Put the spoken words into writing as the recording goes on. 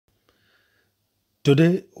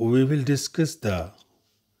Today we will discuss the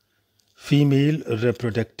female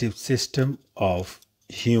reproductive system of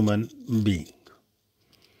human being.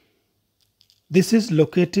 This is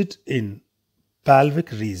located in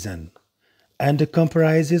pelvic region and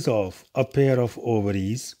comprises of a pair of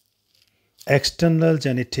ovaries, external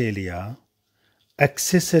genitalia,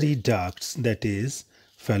 accessory ducts that is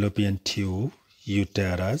fallopian tube,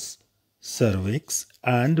 uterus, cervix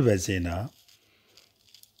and vagina,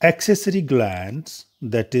 accessory glands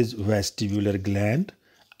that is vestibular gland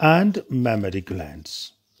and mammary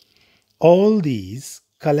glands. All these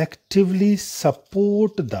collectively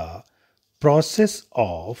support the process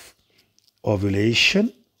of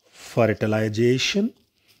ovulation, fertilization,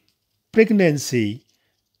 pregnancy,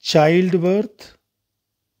 childbirth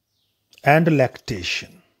and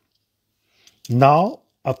lactation. Now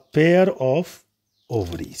a pair of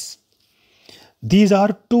ovaries. These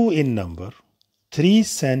are two in number, 3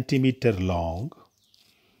 centimeter long,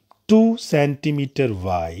 2 centimeter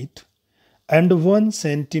wide and 1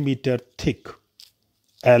 centimeter thick,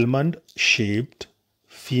 almond-shaped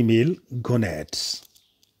female gonads.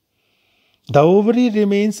 The ovary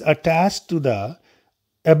remains attached to the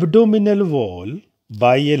abdominal wall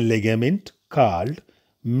by a ligament called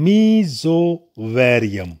mesovarium.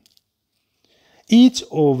 Each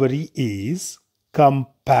ovary is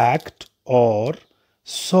compact or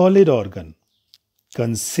solid organ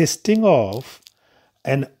consisting of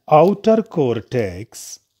an outer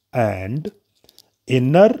cortex and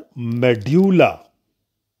inner medulla.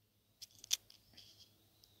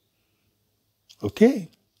 Okay.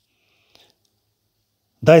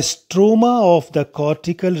 The stroma of the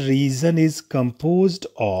cortical region is composed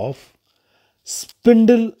of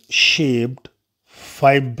spindle-shaped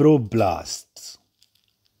fibroblasts,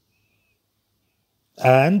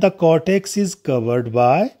 and the cortex is covered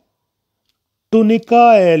by tunica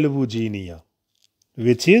albuginea,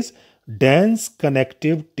 which is dense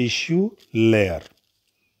connective tissue layer.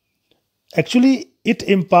 Actually, it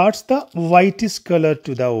imparts the whitish color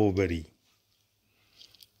to the ovary.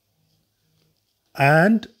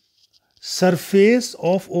 And surface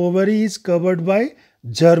of ovary is covered by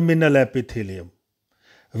germinal epithelium,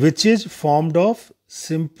 which is formed of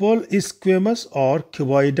simple squamous or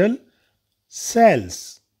cuboidal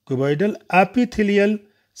cells, cuboidal epithelial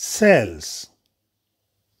cells.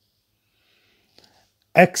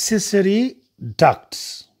 Accessory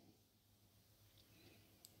ducts.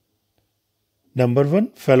 Number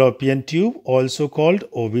 1, fallopian tube, also called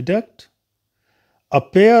oviduct. A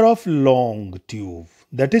pair of long tube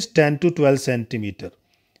that is 10 to 12 centimeter,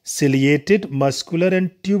 ciliated muscular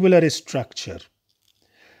and tubular structure,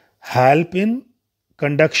 help in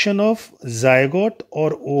conduction of zygote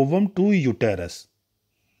or ovum to uterus.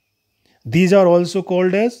 These are also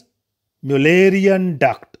called as Mullerian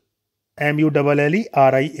duct,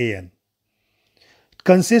 Mullerian. It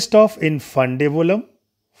consists of infundibulum,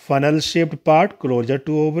 funnel-shaped part closer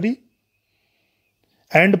to ovary,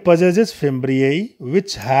 and possesses fimbriae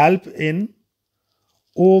which help in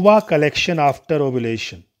ova collection after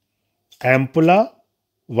ovulation. Ampulla,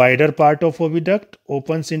 wider part of oviduct,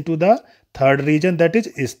 opens into the third region, that is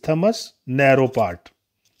isthmus, narrow part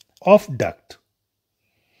of duct.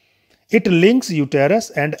 It links uterus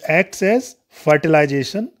and acts as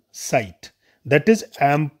fertilization site, that is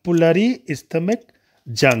ampullary isthmic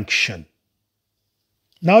junction.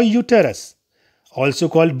 Now uterus, also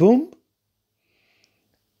called womb.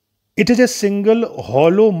 It is a single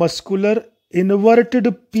hollow muscular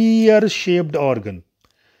inverted pear-shaped organ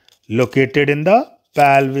located in the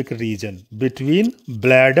pelvic region between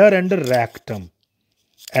bladder and rectum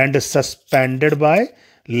and suspended by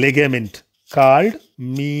ligament called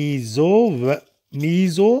mesometrium.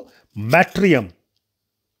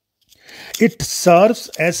 It serves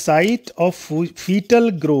as site of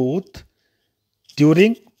fetal growth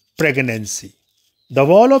during pregnancy. The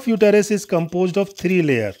wall of uterus is composed of 3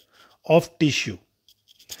 layers of tissue,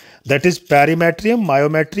 that is perimetrium,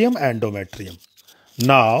 myometrium, endometrium.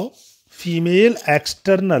 Now, female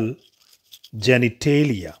external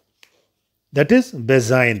genitalia, that is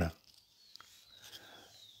vagina.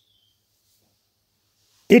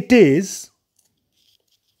 It is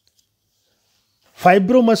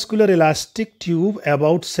fibromuscular elastic tube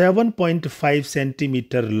about 7.5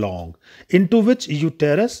 centimeter long, into which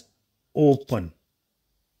uterus open.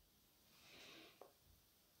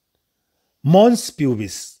 Mons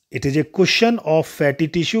pubis. It is a cushion of fatty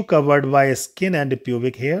tissue covered by skin and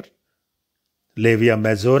pubic hair. Labia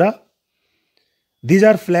majora. These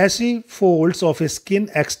are fleshy folds of skin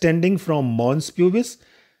extending from mons pubis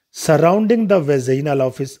surrounding the vaginal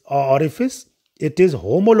orifice. It is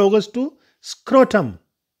homologous to scrotum.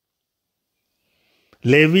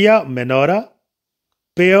 Labia minora,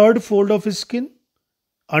 paired fold of skin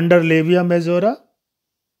under labia majora,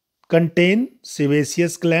 contain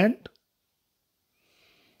sebaceous gland.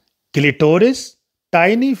 Clitoris,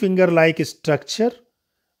 tiny finger-like structure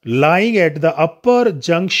lying at the upper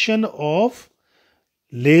junction of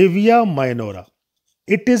labia minora.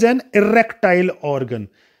 It is an erectile organ.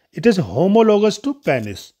 It is homologous to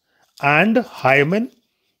penis. And hymen,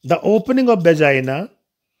 the opening of vagina,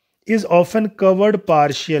 is often covered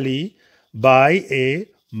partially by a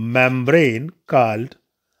membrane called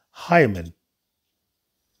hymen.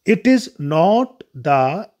 It is not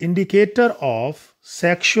the indicator of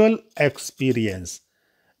sexual experience.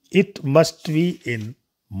 It must be in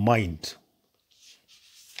mind.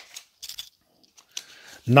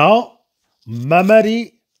 Now,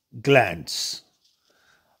 mammary glands.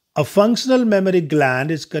 A functional mammary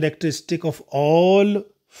gland is characteristic of all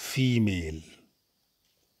female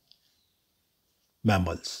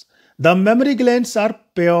mammals. The mammary glands are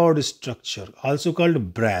paired structure, also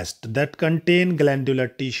called breast, that contain glandular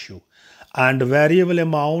tissue and variable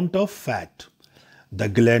amount of fat. The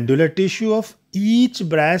glandular tissue of each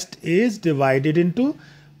breast is divided into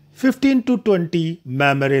 15 to 20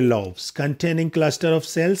 mammary lobes containing cluster of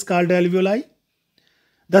cells called alveoli.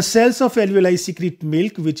 The cells of alveoli secrete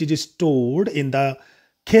milk which is stored in the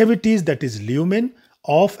cavities, that is lumen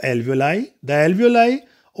of alveoli. The alveoli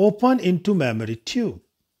open into mammary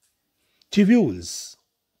tubules.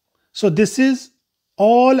 So this is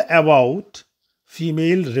all about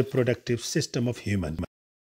female reproductive system of human.